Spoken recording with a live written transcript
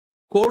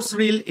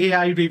Coursereel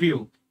AI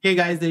review. Hey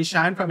guys, this is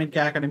Shan from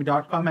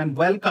IncaAcademy.com and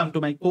welcome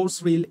to my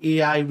Coursereel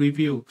AI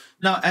review.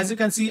 Now, as you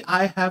can see,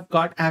 I have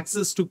got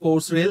access to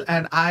Coursereel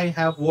and I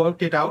have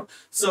worked it out.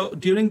 So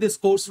during this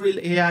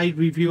Coursereel AI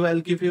review,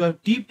 I'll give you a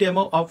deep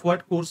demo of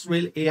what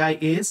Coursereel AI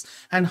is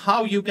and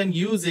how you can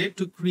use it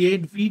to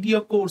create video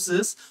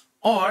courses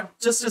or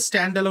just a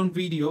standalone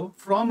video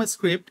from a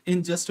script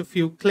in just a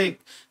few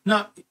clicks.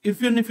 Now,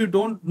 even if you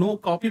don't know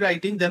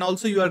copywriting, then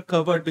also you are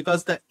covered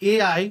because the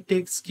AI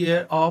takes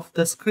care of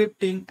the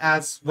scripting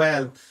as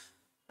well.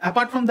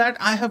 Apart from that,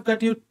 I have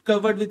got you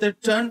covered with a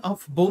ton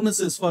of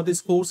bonuses for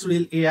this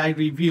Coursereel AI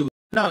review.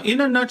 Now,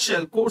 in a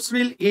nutshell,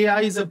 Coursereel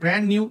AI is a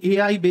brand new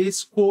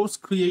AI-based course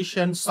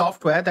creation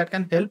software that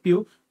can help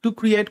you to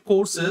create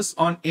courses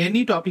on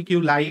any topic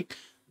you like,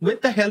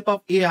 with the help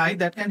of AI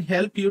that can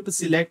help you to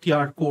select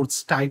your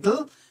course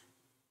title.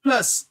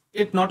 Plus,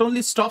 it not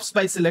only stops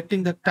by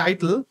selecting the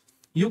title,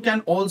 you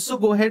can also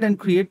go ahead and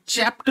create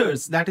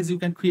chapters. That is, you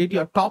can create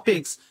your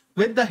topics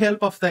with the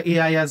help of the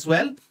AI as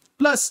well.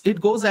 Plus,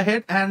 it goes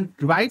ahead and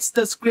writes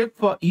the script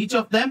for each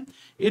of them.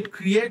 It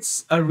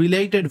creates a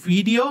related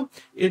video.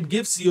 It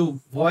gives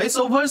you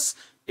voiceovers.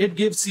 It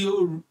gives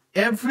you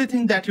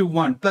everything that you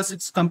want. Plus,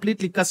 it's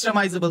completely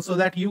customizable so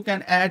that you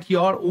can add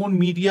your own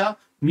media,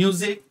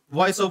 music,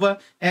 voiceover,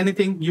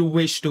 anything you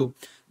wish to.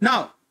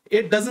 Now,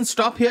 it doesn't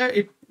stop here.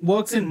 It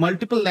works in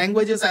multiple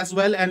languages as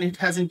well, and it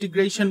has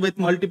integration with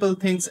multiple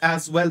things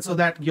as well so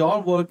that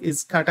your work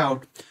is cut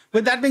out.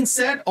 With that being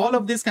said, all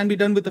of this can be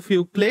done with a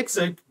few clicks,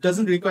 so it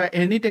doesn't require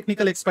any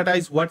technical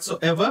expertise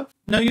whatsoever.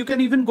 Now, you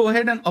can even go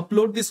ahead and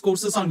upload these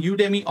courses on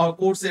Udemy or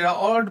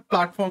Coursera or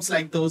platforms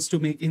like those to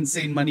make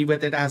insane money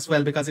with it as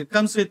well, because it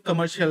comes with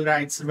commercial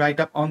rights right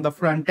up on the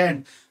front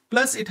end.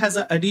 Plus, it has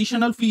an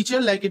additional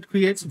feature like it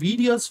creates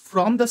videos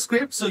from the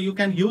script. So you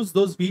can use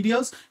those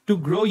videos to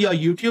grow your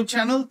YouTube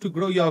channel, to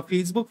grow your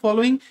Facebook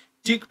following,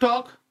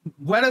 TikTok,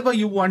 wherever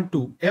you want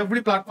to.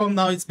 Every platform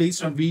now is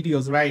based on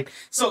videos, right?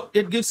 So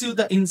it gives you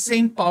the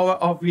insane power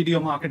of video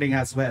marketing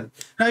as well.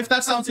 Now, if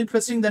that sounds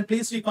interesting, then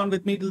please stick on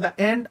with me till the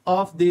end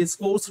of this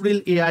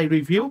Coursereel AI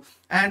review.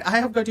 And I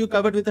have got you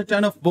covered with a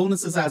ton of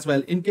bonuses as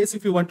well. In case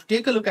if you want to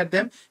take a look at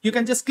them, you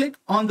can just click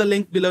on the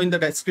link below in the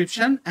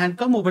description and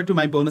come over to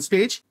my bonus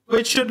page,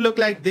 which should look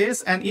like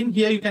this. And in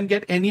here, you can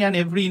get any and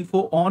every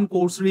info on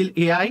Coursereel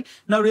AI.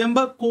 Now,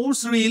 remember,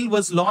 Coursereel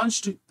was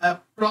launched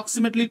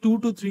approximately 2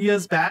 to 3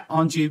 years back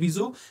on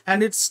JVZoo,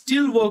 and it's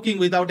still working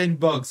without any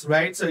bugs,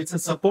 right? So it's a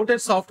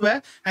supported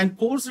software, and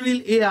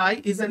Coursereel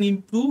AI is an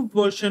improved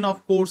version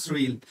of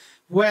Coursereel,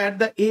 where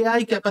the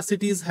AI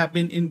capacities have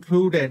been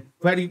included,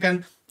 where you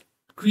can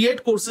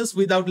create courses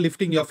without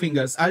lifting your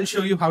fingers. I'll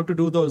show you how to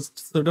do those,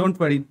 so don't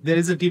worry, there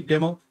is a deep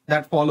demo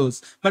that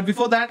follows. But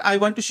before that, I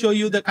want to show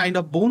you the kind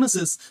of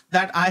bonuses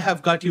that I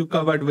have got you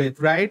covered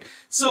with, right?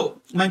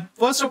 So my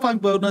first of my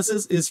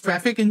bonuses is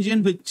Traffic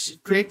Engine,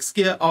 which takes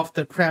care of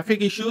the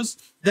traffic issues.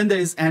 Then there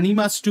is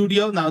Anima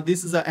Studio. Now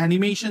this is an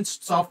animation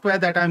software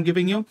that I'm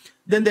giving you.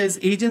 Then there's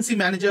Agency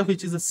Manager,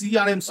 which is a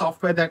CRM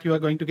software that you are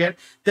going to get.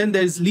 Then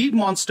there's Lead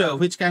Monster,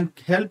 which can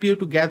help you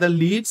to gather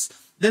leads.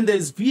 Then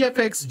there's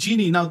VFX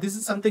Genie. Now this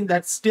is something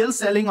that's still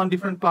selling on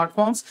different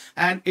platforms,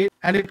 and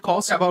it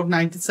costs about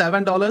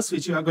 $97,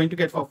 which you are going to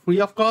get for free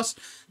of cost.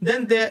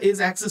 Then there is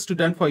access to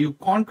done for you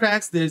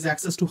contracts. There is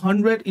access to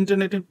 100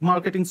 internet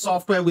marketing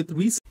software with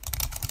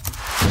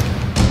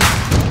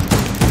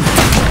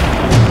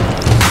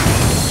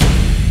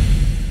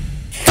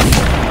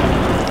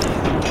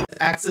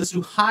access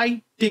to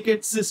high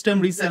ticket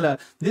system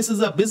reseller. This is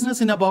a business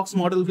in a box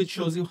model, which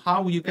shows you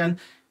how you can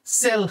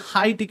sell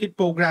high ticket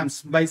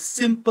programs by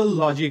simple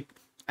logic,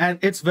 and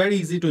it's very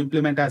easy to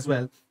implement as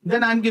well.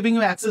 Then I'm giving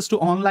you access to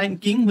Online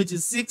King, which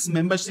is 6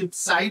 membership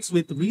sites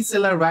with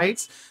reseller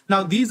rights.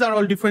 Now these are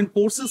all different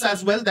courses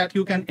as well that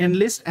you can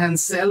enlist and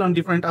sell on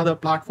different other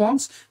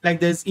platforms, like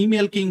there's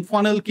Email King,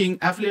 Funnel King,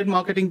 Affiliate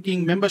Marketing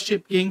King,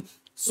 Membership King,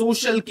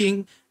 Social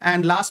King,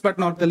 and last but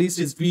not the least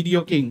is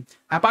Video King.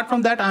 Apart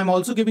from that, I'm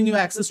also giving you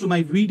access to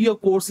my video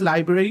course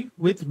library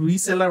with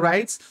reseller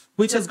rights,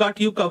 which has got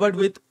you covered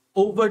with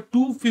over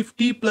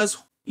 250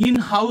 plus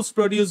in-house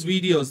produced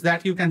videos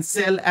that you can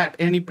sell at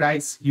any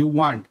price you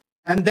want.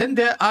 And then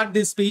there are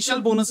these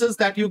special bonuses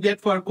that you get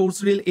for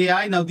Coursereel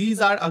AI. Now these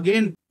are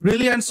again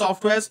brilliant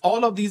softwares.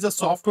 All of these are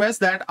softwares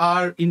that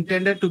are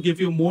intended to give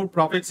you more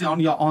profits on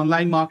your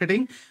online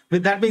marketing.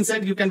 With that being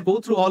said, you can go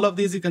through all of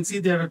these. You can see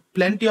there are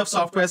plenty of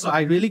software, so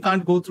I really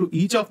can't go through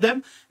each of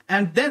them.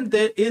 And then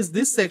there is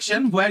this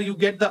section where you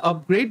get the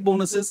upgrade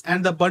bonuses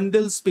and the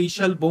bundle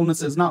special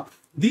bonuses. Now,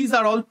 these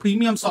are all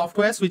premium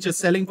softwares which is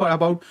selling for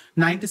about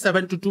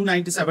 $97 to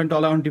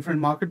 $297 on different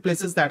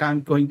marketplaces that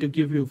I'm going to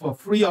give you for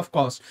free of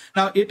cost.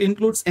 Now, it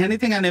includes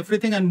anything and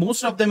everything, and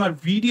most of them are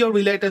video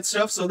related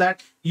stuff so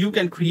that you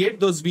can create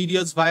those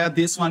videos via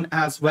this one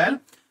as well.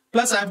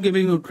 Plus, I'm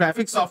giving you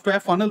traffic software,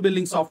 funnel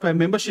building software,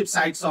 membership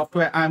site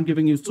software. I'm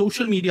giving you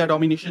social media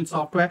domination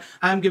software.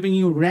 I'm giving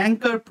you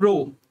Ranker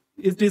Pro.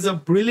 It is a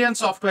brilliant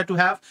software to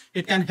have.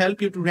 It can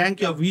help you to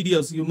rank your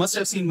videos. You must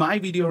have seen my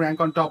video rank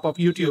on top of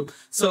YouTube.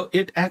 So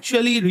it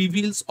actually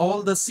reveals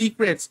all the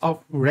secrets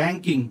of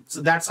ranking.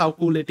 So that's how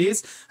cool it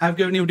is. I've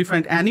given you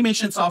different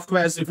animation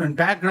softwares, different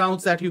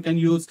backgrounds that you can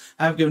use.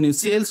 I've given you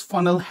sales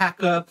funnel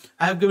hacker.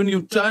 I've given you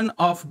a ton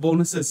of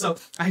bonuses. So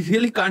I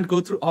really can't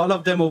go through all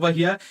of them over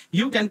here.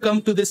 You can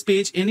come to this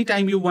page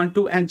anytime you want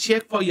to and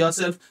check for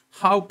yourself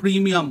how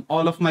premium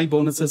all of my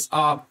bonuses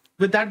are.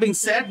 With that being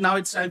said, now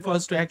it's time for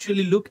us to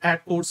actually look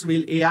at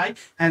Coursereel AI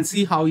and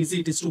see how easy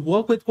it is to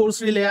work with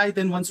Coursereel AI.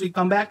 Then once we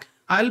come back,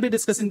 I'll be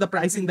discussing the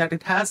pricing that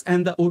it has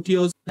and the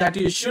OTOs that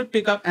you should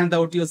pick up and the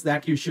OTOs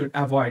that you should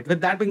avoid. With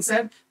that being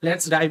said,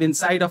 let's dive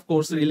inside of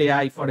Coursereel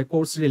AI for a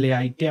Coursereel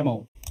AI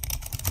demo.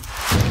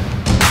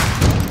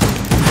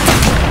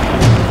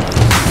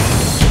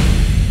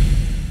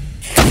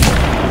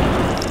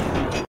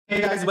 Hey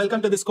guys,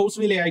 welcome to this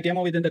Coursereel AI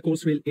demo within the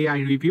Coursereel AI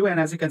review. And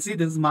as you can see,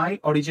 this is my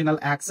original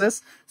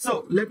access.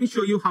 So let me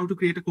show you how to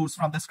create a course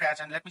from the scratch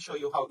and let me show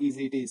you how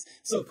easy it is.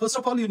 So first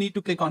of all, you need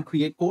to click on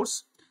create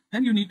course.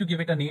 Then you need to give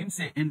it a name,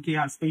 say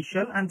NKR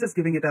Spatial. I'm just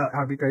giving it an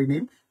arbitrary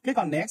name. Click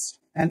on next.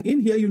 And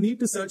in here, you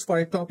need to search for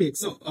a topic.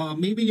 So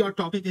maybe your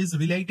topic is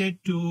related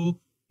to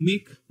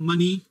make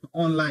money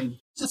online.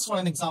 Just for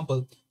an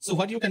example. So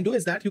what you can do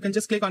is that you can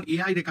just click on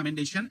AI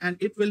recommendation and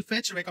it will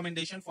fetch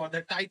recommendation for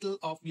the title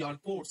of your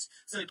course.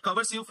 So it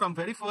covers you from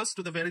very first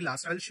to the very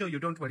last. I'll show you,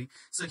 don't worry.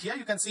 So here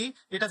you can see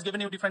it has given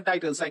you different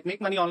titles like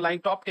make money online,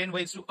 top 10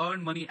 ways to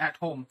earn money at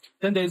home.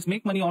 Then there is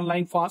make money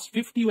online fast,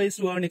 50 ways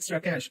to earn extra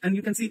cash. And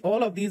you can see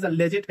all of these are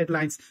legit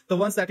headlines, the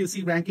ones that you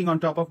see ranking on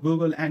top of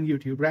Google and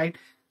YouTube, right?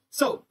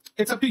 So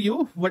it's up to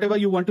you, whatever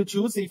you want to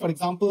choose. Say, for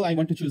example, I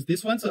want to choose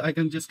this one. So I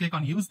can just click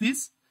on use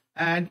this.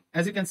 And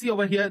as you can see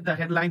over here, the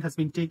headline has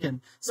been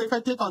taken. So if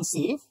I click on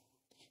save,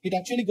 it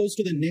actually goes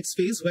to the next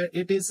phase where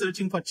it is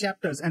searching for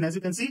chapters. And as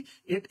you can see,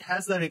 it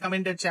has the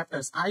recommended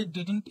chapters. I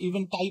didn't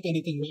even type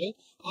anything, right?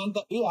 And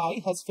the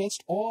AI has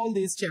fetched all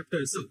these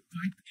chapters. So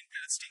quite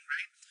interesting,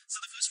 right? So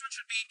the first one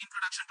should be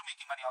Introduction to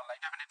Making Money Online,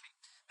 definitely.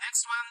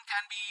 Next one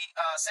can be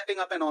setting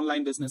up an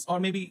online business or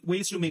maybe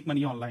ways to make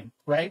money online,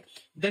 right?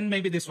 Then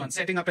maybe this one,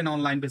 setting up an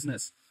online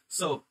business.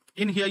 So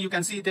in here, you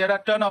can see there are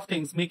a ton of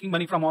things, making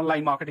money from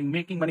online marketing,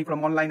 making money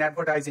from online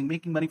advertising,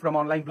 making money from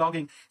online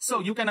blogging. So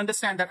you can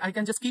understand that I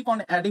can just keep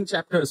on adding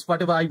chapters,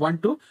 whatever I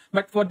want to.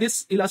 But for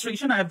this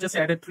illustration, I have just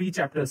added 3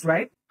 chapters,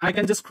 right? I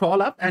can just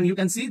scroll up and you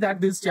can see that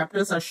these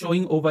chapters are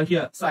showing over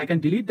here. So I can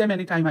delete them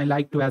anytime I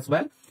like to as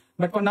well.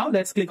 But for now,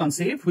 let's click on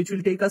save, which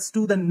will take us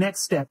to the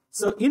next step.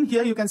 So in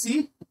here, you can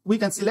see we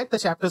can select the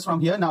chapters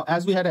from here. Now,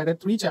 as we had added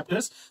 3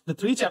 chapters, the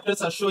 3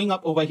 chapters are showing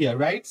up over here,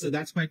 right? So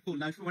that's quite cool.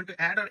 Now, if you want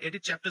to add or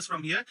edit chapters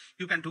from here,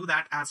 you can do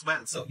that as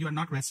well. So you are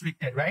not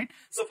restricted, right?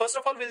 So first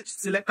of all, we'll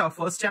select our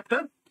first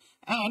chapter.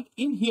 And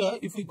in here,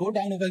 if we go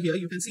down over here,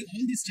 you can see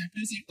all these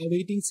chapters are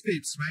awaiting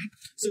scripts, right?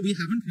 So we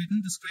haven't written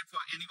the script for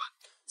anyone.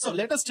 So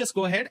let us just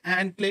go ahead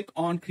and click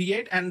on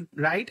create and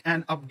write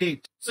and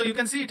update. So you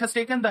can see it has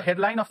taken the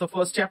headline of the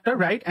first chapter,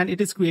 right? And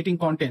it is creating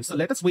content. So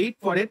let us wait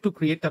for it to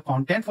create the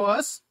content for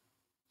us.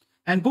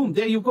 And boom,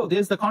 there you go.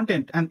 There's the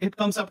content and it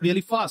comes up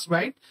really fast,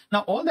 right?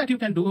 Now, all that you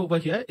can do over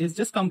here is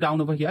just come down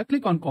over here,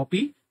 click on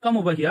copy, come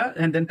over here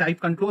and then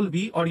type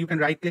Control-V or you can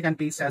right click and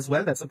paste as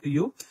well. That's up to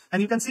you.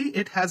 And you can see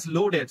it has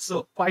loaded.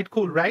 So quite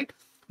cool, right?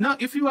 Now,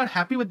 if you are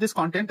happy with this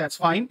content, that's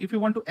fine. If you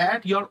want to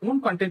add your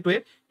own content to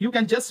it, you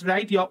can just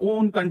write your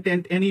own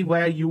content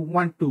anywhere you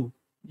want to.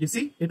 You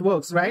see, it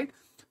works, right?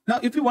 Now,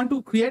 if you want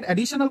to create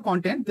additional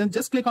content, then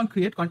just click on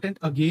create content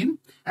again,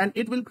 and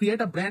it will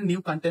create a brand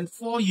new content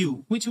for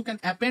you, which you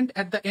can append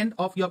at the end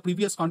of your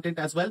previous content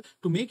as well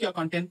to make your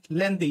content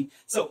lengthy.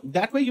 So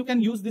that way you can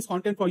use this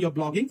content for your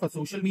blogging, for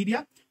social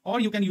media, or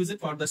you can use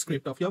it for the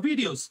script of your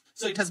videos.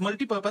 So it has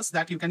multi-purpose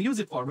that you can use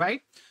it for,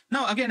 right?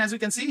 Now, again, as you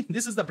can see,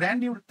 this is the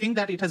brand new thing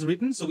that it has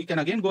written. So we can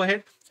again go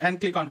ahead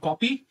and click on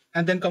copy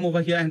and then come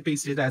over here and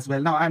paste it as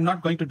well. Now, I'm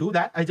not going to do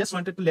that. I just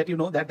wanted to let you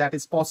know that that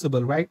is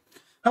possible, right?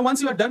 Now,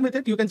 once you are done with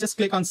it, you can just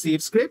click on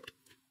save script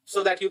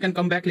so that you can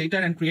come back later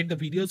and create the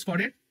videos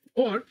for it.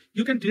 Or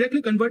you can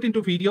directly convert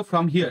into video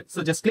from here.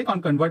 So just click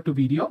on convert to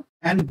video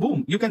and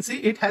boom, you can see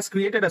it has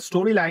created a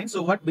storyline.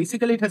 So what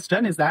basically it has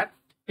done is that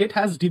it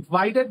has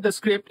divided the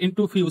script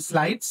into few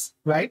slides,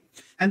 right?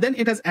 And then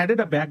it has added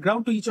a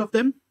background to each of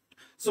them.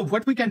 So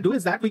what we can do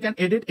is that we can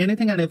edit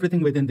anything and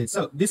everything within this.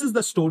 So this is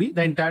the story,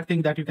 the entire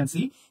thing that you can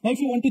see. Now, if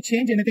you want to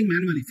change anything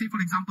manually, say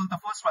for example, the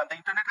first one, the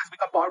internet has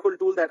become a powerful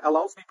tool that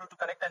allows people to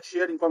connect and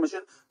share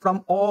information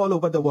from all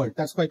over the world.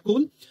 That's quite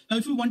cool. Now,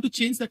 if you want to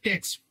change the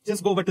text,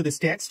 just go over to this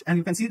text and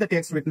you can see the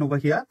text written over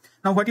here.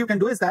 Now, what you can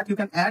do is that you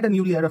can add a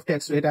new layer of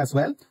text to it as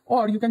well,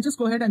 or you can just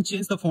go ahead and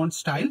change the font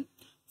style,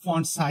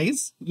 font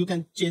size. You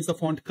can change the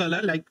font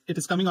color, like it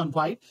is coming on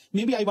white.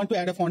 Maybe I want to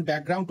add a font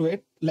background to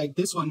it, like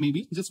this one,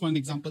 maybe just one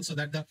example, so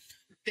that the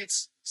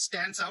text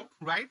stands out,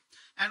 right?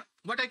 And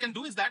what I can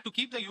do is that to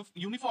keep the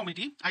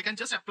uniformity, I can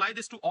just apply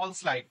this to all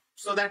slides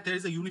so that there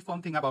is a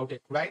uniform thing about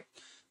it, right?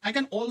 I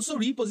can also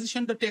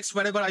reposition the text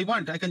wherever I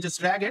want. I can just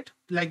drag it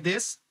like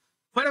this.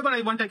 Wherever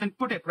I want, I can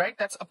put it, right?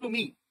 That's up to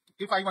me.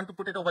 if I want to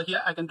put it over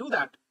here, I can do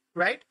that,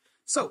 right?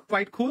 So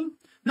quite cool.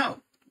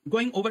 Now,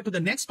 going over to the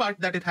next part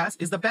that it has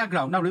is the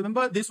background. Now,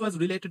 remember, this was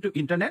related to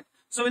internet.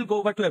 So we'll go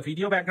over to a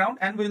video background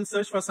and we'll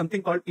search for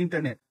something called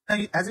internet. Now,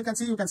 as you can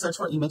see, you can search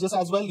for images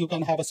as well. You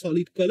can have a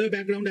solid color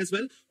background as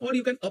well, or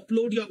you can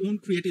upload your own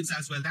creatives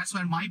as well. That's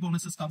where My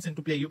Bonuses comes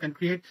into play. You can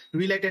create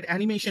related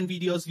animation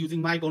videos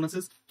using My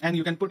Bonuses and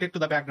you can put it to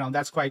the background.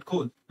 That's quite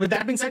cool. With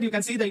that being said, you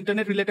can see the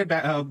internet related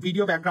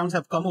video backgrounds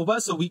have come over.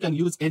 So we can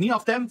use any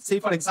of them. Say,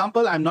 for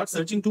example, I'm not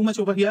searching too much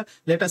over here.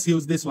 Let us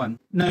use this one.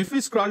 Now, if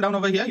we scroll down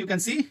over here, you can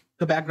see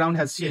the background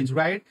has changed,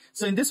 right?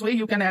 So in this way,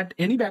 you can add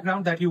any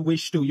background that you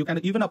wish to. You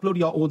can even upload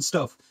your own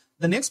stuff.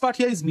 The next part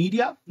here is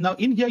media. Now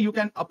in here, you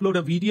can upload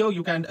a video,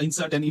 you can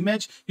insert an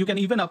image, you can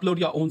even upload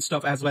your own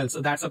stuff as well.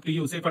 So that's up to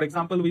you. Say, for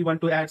example, we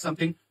want to add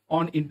something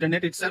on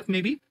internet itself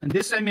maybe, and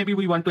this time maybe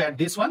we want to add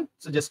this one.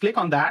 So just click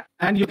on that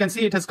and you can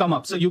see it has come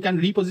up. So you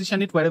can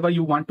reposition it wherever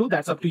you want to.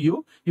 That's up to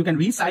you. You can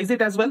resize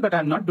it as well, but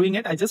I'm not doing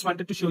it. I just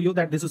wanted to show you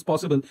that this is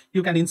possible.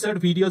 You can insert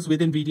videos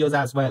within videos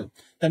as well.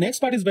 The next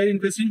part is very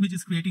interesting, which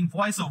is creating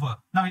voiceover.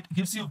 Now it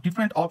gives you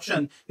different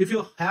option. If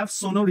you have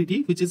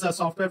Sonority, which is a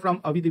software from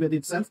Avidived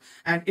itself,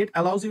 and it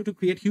allows you to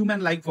create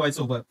human-like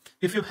voiceover.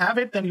 If you have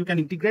it, then you can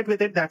integrate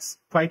with it. That's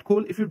quite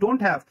cool. If you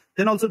don't have,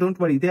 then also don't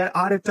worry. There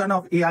are a ton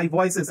of AI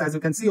voices, as you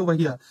can see over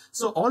here.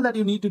 So all that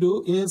you need to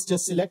do is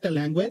just select a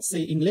language,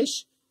 say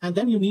English, and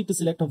then you need to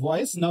select a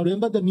voice. Now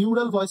remember, the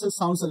neural voices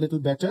sounds a little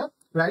better,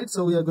 right?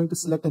 So we are going to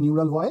select a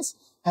neural voice.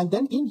 And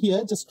then in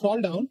here, just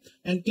scroll down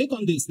and click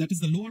on this. That is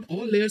the load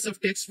all layers of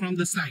text from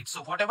the slide.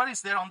 So whatever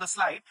is there on the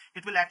slide,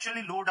 it will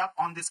actually load up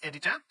on this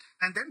editor.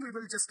 And then we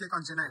will just click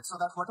on generate. So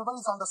that whatever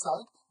is on the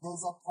slide, there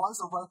is a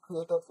voiceover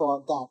created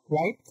for that,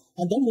 right?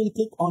 And then we'll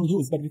click on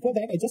use. But before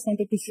that, I just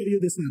wanted to show you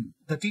this one.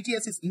 The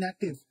TTS is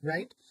inactive,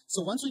 right?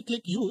 So once we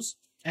click use,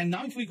 and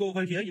now if we go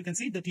over here, you can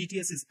see the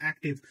TTS is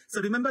active.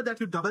 So remember that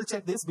you double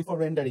check this before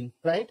rendering,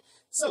 right?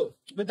 So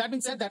with that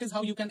being said, that is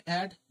how you can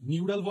add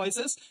neural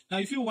voices. Now,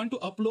 if you want to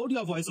upload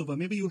your voiceover,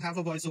 maybe you have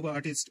a voiceover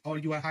artist or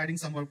you are hiring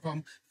someone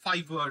from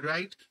Fiverr,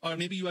 right? Or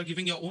maybe you are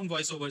giving your own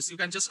voiceovers. You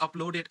can just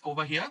upload it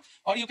over here,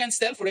 or you can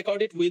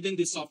self-record it within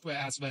this software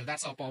as well.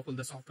 That's how powerful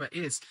the software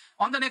is.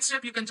 On the next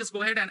step, you can just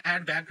go ahead and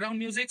add background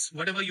musics,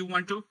 whatever you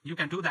want to. You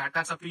can do that.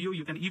 That's up to you.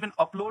 You can even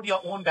upload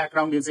your own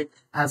background music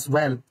as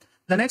well.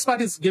 The next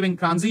part is giving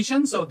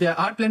transitions. So there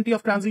are plenty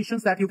of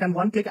transitions that you can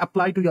one-click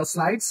apply to your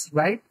slides,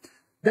 right?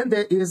 Then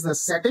there is the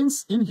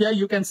settings. In here,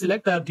 you can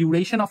select the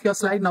duration of your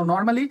slide. Now,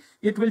 normally,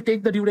 it will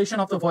take the duration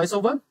of the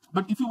voiceover.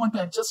 But if you want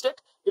to adjust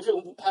it, if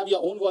you have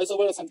your own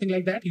voiceover or something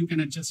like that, you can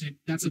adjust it.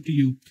 That's up to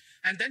you.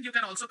 And then you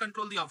can also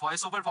control your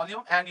voiceover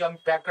volume and your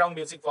background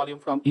music volume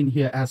from in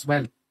here as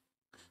well.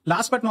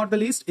 Last but not the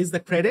least is the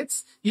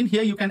credits. In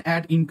here, you can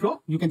add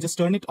intro. You can just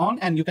turn it on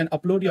and you can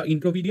upload your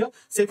intro video.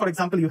 Say, for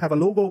example, you have a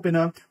logo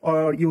opener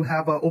or you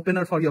have an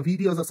opener for your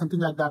videos or something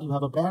like that. You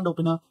have a brand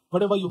opener,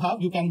 whatever you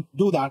have, you can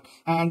do that.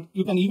 And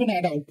you can even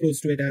add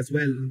outros to it as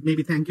well.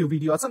 Maybe thank you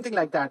video or something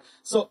like that.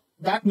 So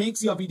that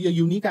makes your video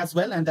unique as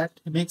well. And that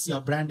makes your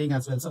branding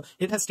as well. So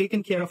it has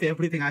taken care of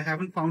everything. I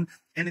haven't found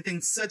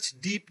anything such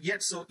deep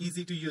yet so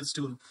easy to use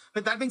tool.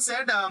 With that being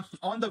said,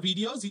 on the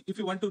videos, if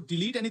you want to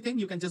delete anything,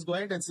 you can just go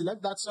ahead and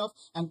select that stuff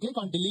and click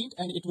on delete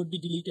and it would be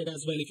deleted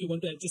as well. If you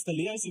want to adjust the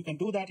layers, you can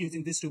do that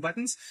using these two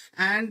buttons.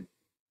 And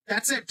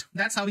that's it.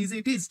 That's how easy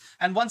it is.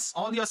 And once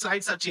all your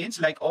slides are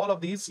changed, like all of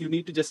these, you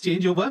need to just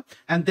change over.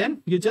 And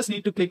then you just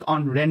need to click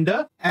on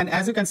render. And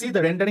as you can see,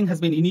 the rendering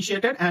has been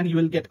initiated and you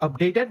will get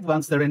updated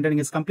once the rendering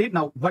is complete.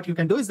 Now, what you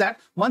can do is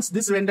that once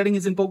this rendering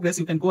is in progress,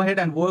 you can go ahead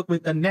and work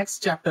with the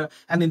next chapter.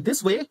 And in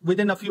this way,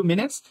 within a few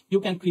minutes, you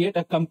can create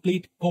a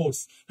complete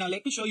course. Now,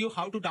 let me show you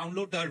how to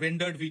download the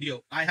rendered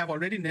video. I have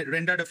already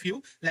rendered a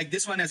few like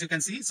this one, as you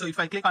can see. So if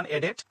I click on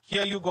edit,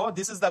 here you go.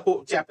 This is the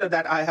chapter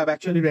that I have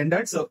actually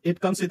rendered. So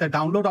it comes with a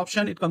download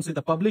option, it comes with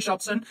a publish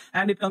option,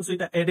 and it comes with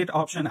the edit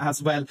option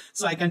as well.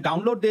 So I can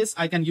download this,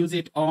 I can use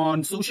it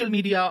on social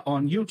media,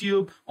 on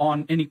YouTube,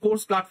 on any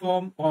course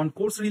platform, on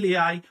Coursereel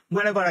AI,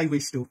 wherever I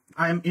wish to.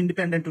 I am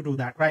independent to do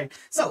that, right?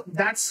 So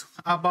that's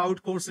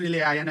about Coursereel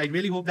AI, and I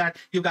really hope that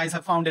you guys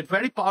have found it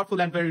very powerful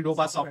and very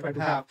robust software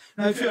to have.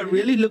 Now, if you're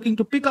really looking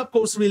to pick up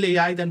Coursereel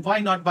AI, then why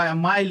not via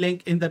my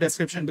link in the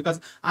description, because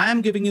I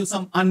am giving you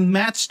some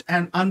unmatched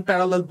and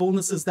unparalleled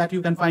bonuses that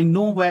you can find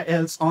nowhere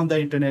else on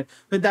the internet.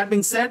 With that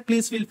being said,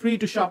 please feel free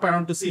to shop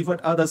around to see what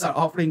others are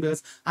offering,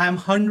 because I am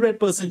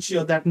 100%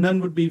 sure that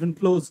none would be even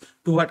close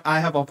to what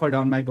I have offered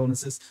on my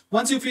bonuses.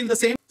 Once you feel the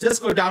same,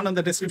 just go down on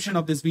the description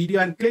of this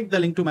video and click the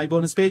link to my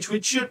bonus page,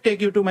 which should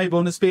take you to my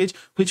bonus page,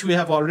 which we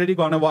have already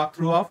gone a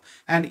walkthrough of.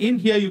 And in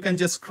here, you can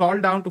just scroll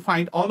down to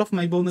find all of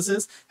my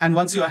bonuses. And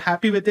once you are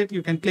happy with it,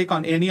 you can click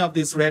on any of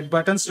these red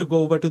buttons to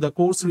go over to the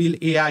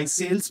Coursereel AI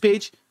sales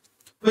page,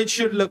 which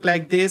should look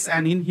like this.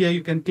 And in here,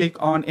 you can click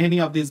on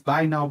any of these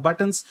buy now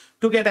buttons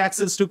to get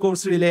access to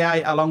Coursereel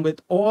AI along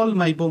with all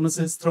my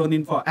bonuses thrown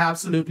in for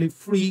absolutely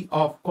free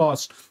of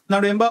cost.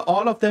 Now, remember,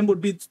 all of them would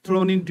be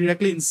thrown in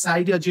directly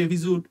inside your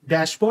JVZoo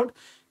dashboard.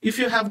 If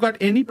you have got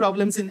any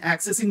problems in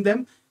accessing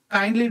them,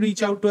 kindly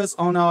reach out to us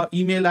on our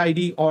email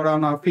ID or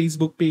on our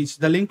Facebook page.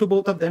 The link to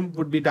both of them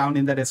would be down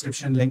in the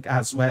description link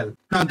as well.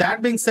 Now,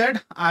 that being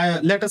said,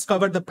 let us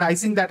cover the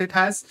pricing that it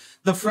has.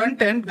 The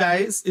front end,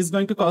 guys, is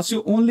going to cost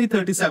you only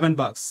 37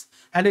 bucks.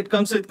 And it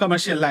comes with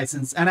commercial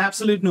license, an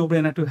absolute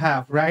no-brainer to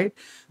have, right?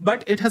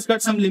 But it has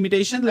got some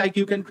limitation, like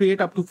you can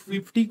create up to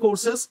 50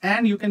 courses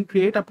and you can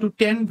create up to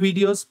 10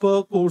 videos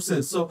per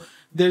courses. So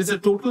there is a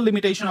total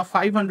limitation of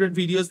 500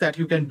 videos that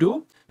you can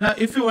do. Now,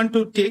 if you want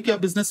to take your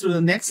business to the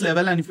next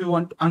level and if you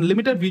want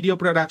unlimited video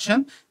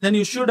production, then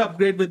you should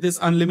upgrade with this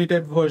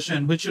unlimited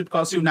version, which should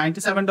cost you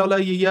 $97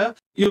 a year.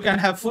 You can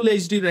have full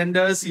HD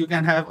renders, you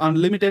can have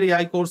unlimited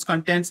AI course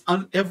contents,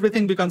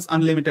 everything becomes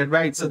unlimited,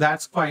 right? So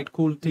that's quite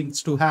cool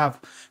things to have.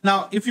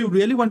 Now, if you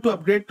really want to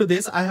upgrade to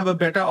this, I have a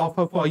better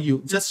offer for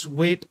you. Just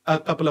wait a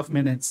couple of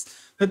minutes.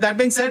 With that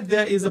being said,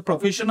 there is a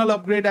professional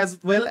upgrade as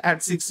well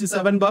at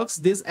 67 bucks.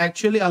 This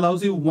actually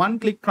allows you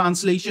one-click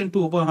translation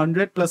to over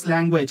 100 plus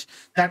language.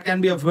 That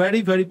can be a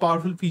very, very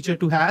powerful feature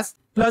to have.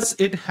 Plus,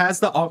 it has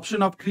the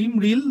option of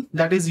CiurseReel.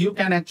 That is, you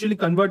can actually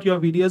convert your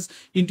videos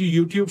into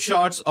YouTube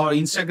shorts or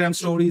Instagram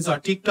stories or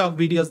TikTok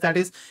videos. That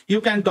is,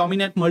 you can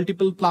dominate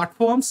multiple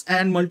platforms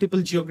and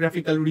multiple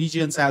geographical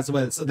regions as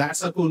well. So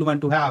that's a cool one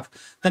to have.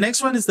 The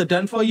next one is the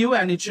done for you,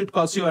 and it should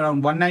cost you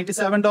around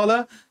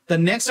 $197. The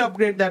next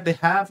upgrade that they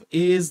have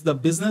is the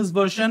business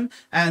version,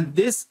 and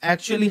this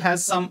actually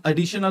has some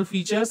additional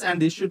features,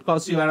 and this should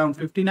cost you around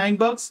 59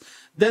 bucks.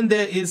 Then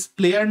there is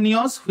Player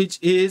Neos, which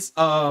is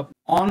a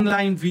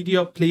online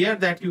video player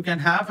that you can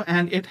have,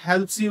 and it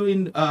helps you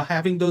in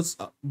having those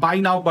buy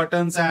now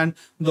buttons and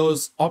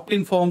those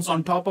opt-in forms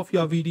on top of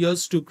your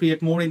videos to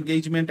create more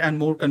engagement and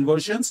more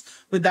conversions.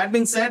 With that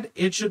being said,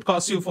 it should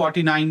cost you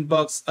 49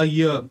 bucks a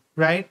year,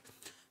 right?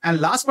 And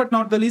last but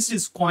not the least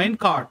is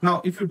CoinCart.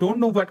 Now, if you don't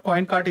know what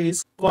CoinCart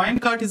is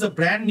a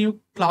brand new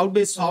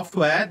cloud-based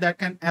software that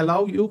can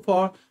allow you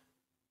for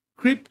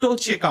crypto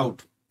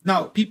checkout.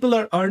 Now, people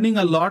are earning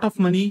a lot of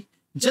money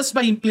just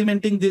by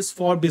implementing this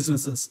for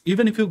businesses.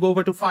 Even if you go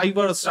over to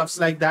Fiverr or stuff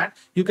like that,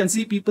 you can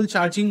see people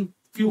charging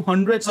few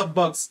hundreds of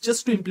bucks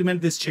just to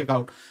implement this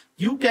checkout.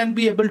 You can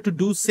be able to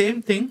do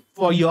same thing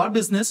for your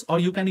business, or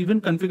you can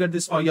even configure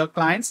this for your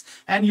clients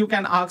and you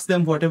can ask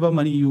them whatever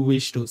money you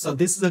wish to. So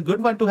this is a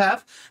good one to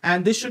have,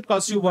 and this should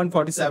cost you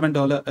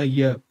 $147 a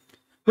year.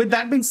 With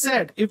that being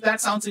said, if that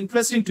sounds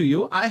interesting to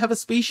you, I have a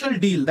special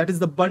deal, that is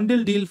the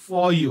bundle deal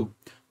for you,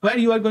 where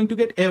you are going to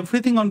get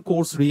everything on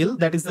Coursereel.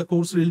 That is the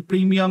Coursereel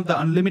Premium, the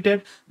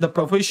Unlimited, the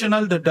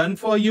Professional, the Done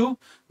For You,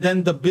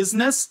 then the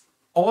Business,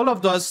 all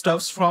of those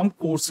stuffs from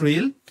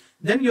Coursereel.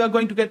 Then you are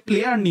going to get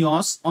Player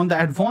Neos on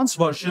the advanced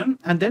version,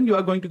 and then you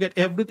are going to get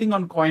everything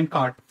on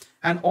CoinCart.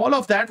 And all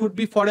of that would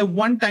be for a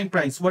one-time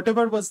price.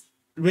 Whatever was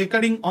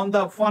recurring on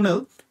the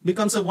funnel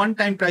becomes a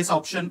one-time price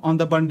option on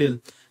the bundle.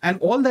 And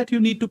all that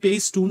you need to pay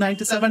is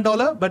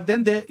 $297, but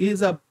then there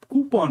is a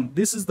coupon.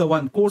 This is the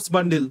one, course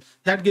bundle,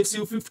 that gives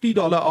you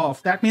 $50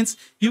 off. That means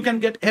you can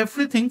get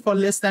everything for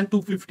less than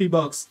 $250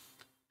 bucks.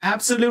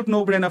 Absolute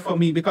no-brainer for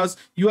me, because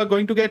you are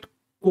going to get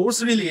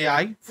Coursereel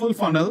AI full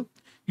funnel,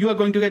 you are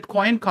going to get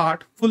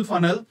CoinCart full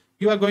funnel,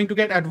 you are going to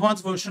get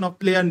advanced version of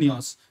Player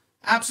Neos.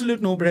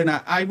 Absolute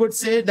no-brainer. I would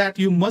say that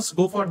you must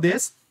go for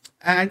this.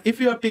 And if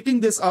you are picking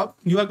this up,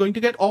 you are going to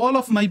get all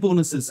of my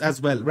bonuses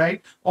as well,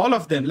 right? All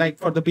of them, like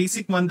for the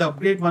basic one, the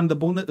upgrade one, the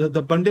bonus,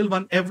 the bundle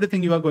one,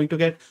 everything you are going to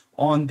get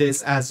on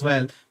this as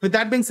well. With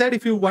that being said,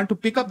 if you want to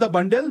pick up the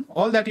bundle,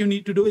 all that you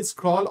need to do is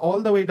scroll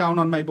all the way down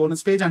on my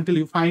bonus page until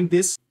you find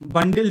this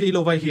bundle deal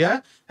over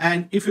here.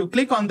 And if you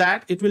click on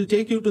that, it will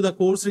take you to the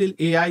Coursereel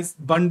AI's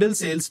bundle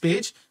sales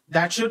page.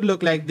 That should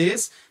look like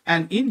this.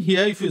 And in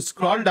here, if you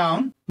scroll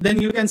down, then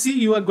you can see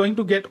you are going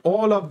to get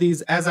all of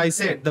these. As I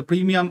said, the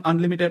Premium,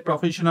 Unlimited,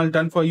 Professional,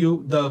 Done For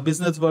You, the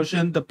Business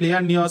version, the Player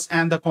Neos,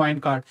 and the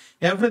CoinCart.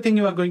 Everything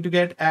you are going to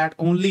get at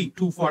only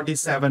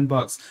 $247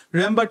 bucks.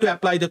 Remember to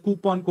apply the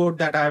coupon code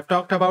that I have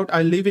talked about.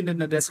 I'll leave it in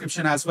the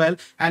description as well.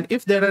 And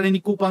if there are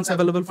any coupons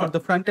available for the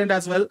front end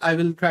as well, I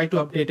will try to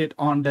update it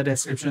on the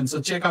description.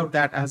 So check out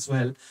that as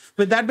well.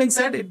 With that being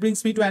said, it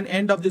brings me to an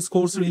end of this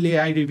Coursereel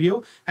AI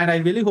review. And I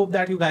really hope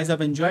that you guys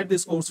have enjoyed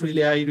this Coursereel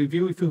AI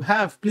review. If you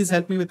have, please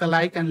help me with a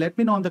like and let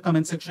me know in the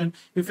comment section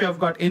if you have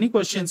got any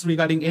questions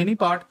regarding any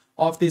part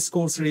of this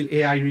Coursereel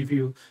AI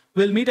review.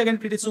 We'll meet again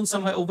pretty soon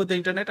somewhere over the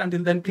internet.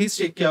 Until then, please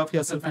take care of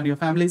yourself and your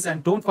families,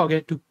 and don't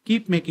forget to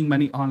keep making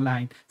money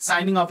online.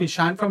 Signing off is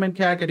Shan from NK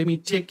Academy.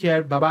 Take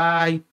care. Bye-bye.